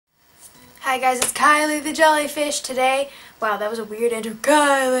Hi guys, it's Kylie the Jellyfish today. Wow, that was a weird intro.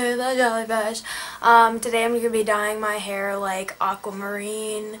 Kylie the Jellyfish. Today I'm going to be dyeing my hair like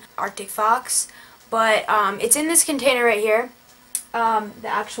Aquamarine, Arctic Fox. But it's in this container right here. The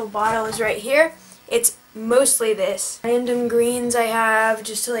actual bottle is right here. It's mostly this. Random greens I have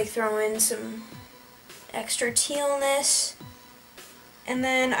just to like throw in some extra tealness. And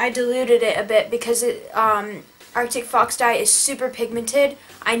then I diluted it a bit because Arctic Fox dye is super pigmented.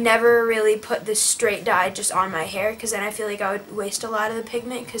 I never really put this straight dye just on my hair because then I feel like I would waste a lot of the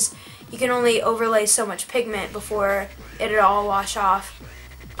pigment because you can only overlay so much pigment before it'll all wash off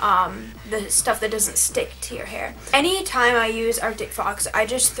the stuff that doesn't stick to your hair. Anytime I use Arctic Fox, I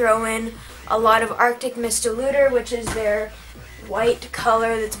just throw in a lot of Arctic Mist Diluter, which is their white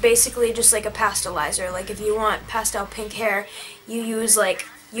color that's basically just like a pastelizer. Like if you want pastel pink hair, you use like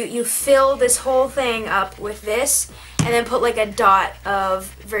you fill this whole thing up with this and then put like a dot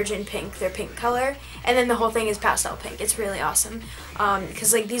of virgin pink, their pink color, and then the whole thing is pastel pink. It's really awesome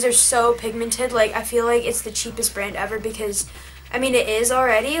because like these are so pigmented. Like I feel like it's the cheapest brand ever because I mean it is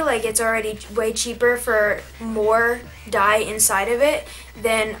already, like it's already way cheaper for more dye inside of it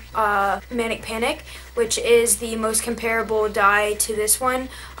than Manic Panic, which is the most comparable dye to this one.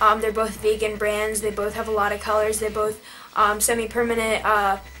 They're both vegan brands. They both have a lot of colors. They both semi-permanent,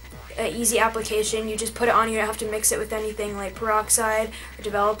 easy application. You just put it on, you don't have to mix it with anything like peroxide or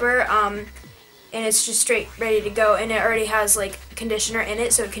developer, and it's just straight ready to go, and it already has like conditioner in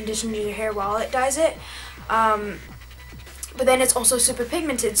it, so it conditions your hair while it dyes it. But then it's also super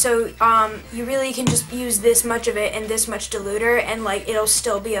pigmented, so you really can just use this much of it and this much diluter and like it'll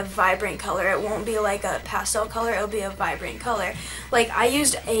still be a vibrant color. It won't be like a pastel color, it'll be a vibrant color. Like I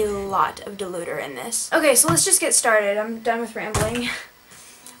used a lot of diluter in this. Okay, so let's just get started. I'm done with rambling.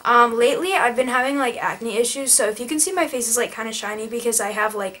 Lately I've been having like acne issues, so if you can see my face is like kind of shiny because I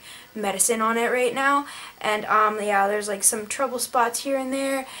have like medicine on it right now, and yeah, there's like some trouble spots here and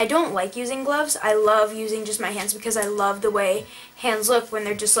there. I don't like using gloves. I love using just my hands because I love the way hands look when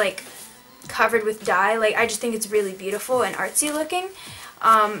they're just like covered with dye. Like I just think it's really beautiful and artsy looking.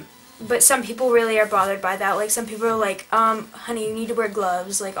 But some people really are bothered by that. Like some people are like, honey, you need to wear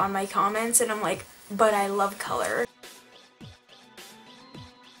gloves, like on my comments, and I'm like, but I love color.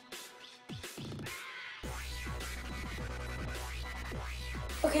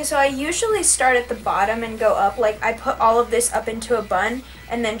 Okay, so I usually start at the bottom and go up. Like I put all of this up into a bun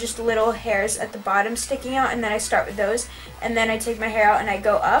and then just little hairs at the bottom sticking out, and then I start with those and then I take my hair out and I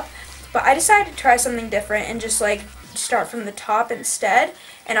go up. But I decided to try something different and just like start from the top instead,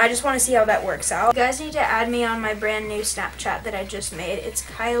 and I just want to see how that works out. You guys need to add me on my brand new Snapchat that I just made. It's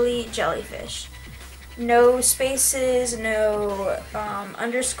Kylie Jellyfish. No spaces, no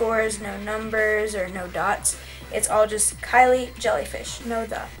underscores, no numbers, or no dots. It's all just Kylie Jellyfish, no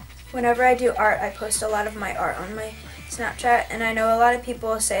the. Whenever I do art, I post a lot of my art on my Snapchat, and I know a lot of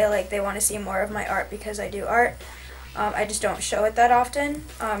people say like they want to see more of my art because I do art. I just don't show it that often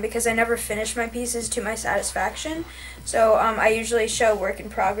because I never finish my pieces to my satisfaction. So I usually show work in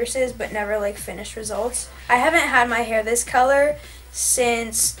progresses but never like finished results. I haven't had my hair this color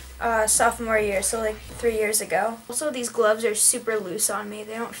since sophomore year, so like 3 years ago. Also, these gloves are super loose on me.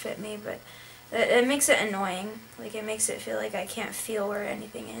 They don't fit me, but it makes it annoying. Like it makes it feel like I can't feel where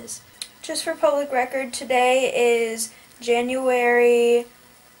anything is. Just for public record, today is January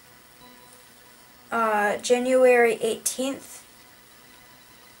 18th,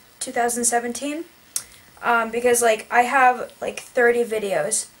 2017. Because like I have like 30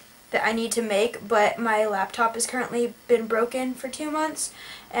 videos that I need to make, but my laptop has currently been broken for 2 months,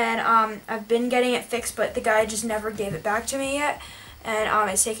 and I've been getting it fixed, but the guy just never gave it back to me yet, and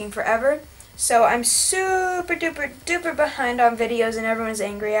it's taking forever. So I'm super duper duper behind on videos and everyone's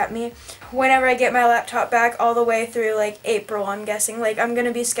angry at me. Whenever I get my laptop back, all the way through like April, I'm guessing, like I'm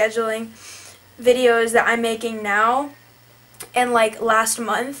gonna be scheduling videos that I'm making now and like last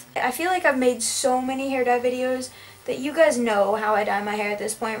month. I feel like I've made so many hair dye videos that you guys know how I dye my hair at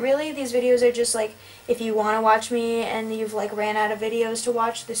this point. Really, these videos are just like if you want to watch me and you've like ran out of videos to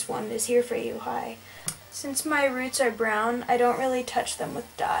watch, this one is here for you. Hi. Since my roots are brown, I don't really touch them with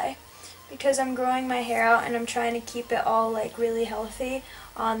dye because I'm growing my hair out and I'm trying to keep it all like really healthy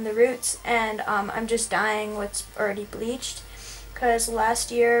on the roots, and I'm just dyeing what's already bleached because last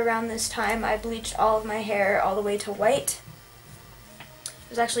year around this time I bleached all of my hair all the way to white. It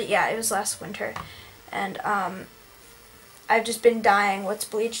was actually, yeah, it was last winter, and I've just been dyeing what's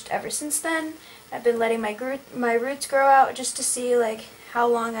bleached ever since then. I've been letting my roots grow out just to see like how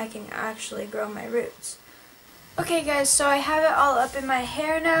long I can actually grow my roots. Okay guys, so I have it all up in my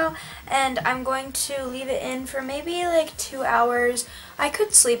hair now, and I'm going to leave it in for maybe like 2 hours. I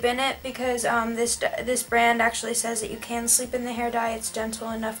could sleep in it because this brand actually says that you can sleep in the hair dye. It's gentle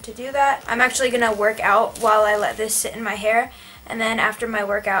enough to do that. I'm actually going to work out while I let this sit in my hair, and then after my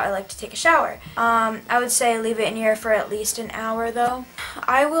workout I like to take a shower. I would say leave it in here for at least an hour though.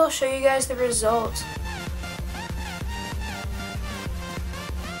 I will show you guys the results